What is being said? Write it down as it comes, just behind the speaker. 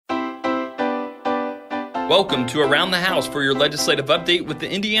Welcome to Around the House for your legislative update with the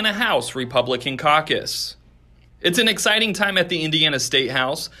Indiana House Republican Caucus. It's an exciting time at the Indiana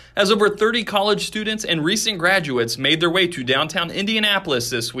Statehouse as over 30 college students and recent graduates made their way to downtown Indianapolis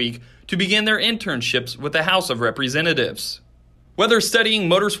this week to begin their internships with the House of Representatives. Whether studying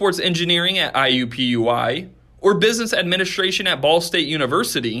motorsports engineering at IUPUI or business administration at Ball State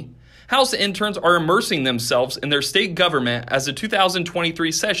University, House interns are immersing themselves in their state government as the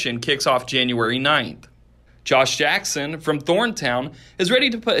 2023 session kicks off January 9th. Josh Jackson from Thorntown is ready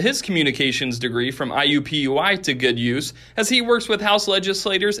to put his communications degree from IUPUI to good use as he works with House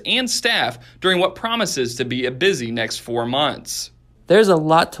legislators and staff during what promises to be a busy next 4 months. There's a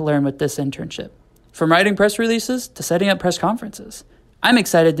lot to learn with this internship, from writing press releases to setting up press conferences. I'm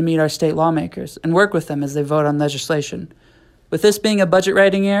excited to meet our state lawmakers and work with them as they vote on legislation. With this being a budget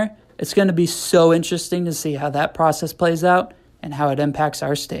writing year, it's going to be so interesting to see how that process plays out and how it impacts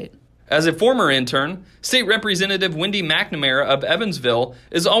our state. As a former intern, State Representative Wendy McNamara of Evansville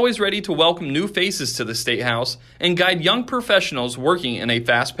is always ready to welcome new faces to the State House and guide young professionals working in a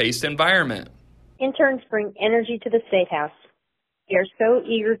fast-paced environment. Interns bring energy to the State House. They are so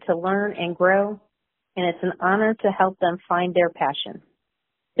eager to learn and grow, and it's an honor to help them find their passion.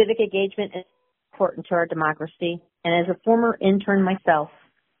 Civic engagement is important to our democracy, and as a former intern myself,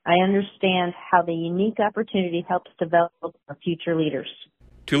 I understand how the unique opportunity helps develop our future leaders.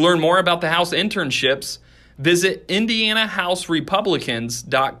 To learn more about the House internships, visit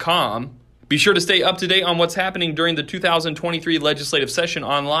IndianaHouseRepublicans.com. Be sure to stay up to date on what's happening during the 2023 legislative session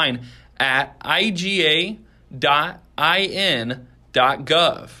online at iga.in.gov.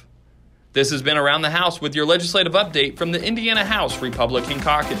 This has been Around the House with your legislative update from the Indiana House Republican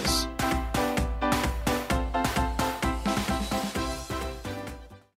Caucus.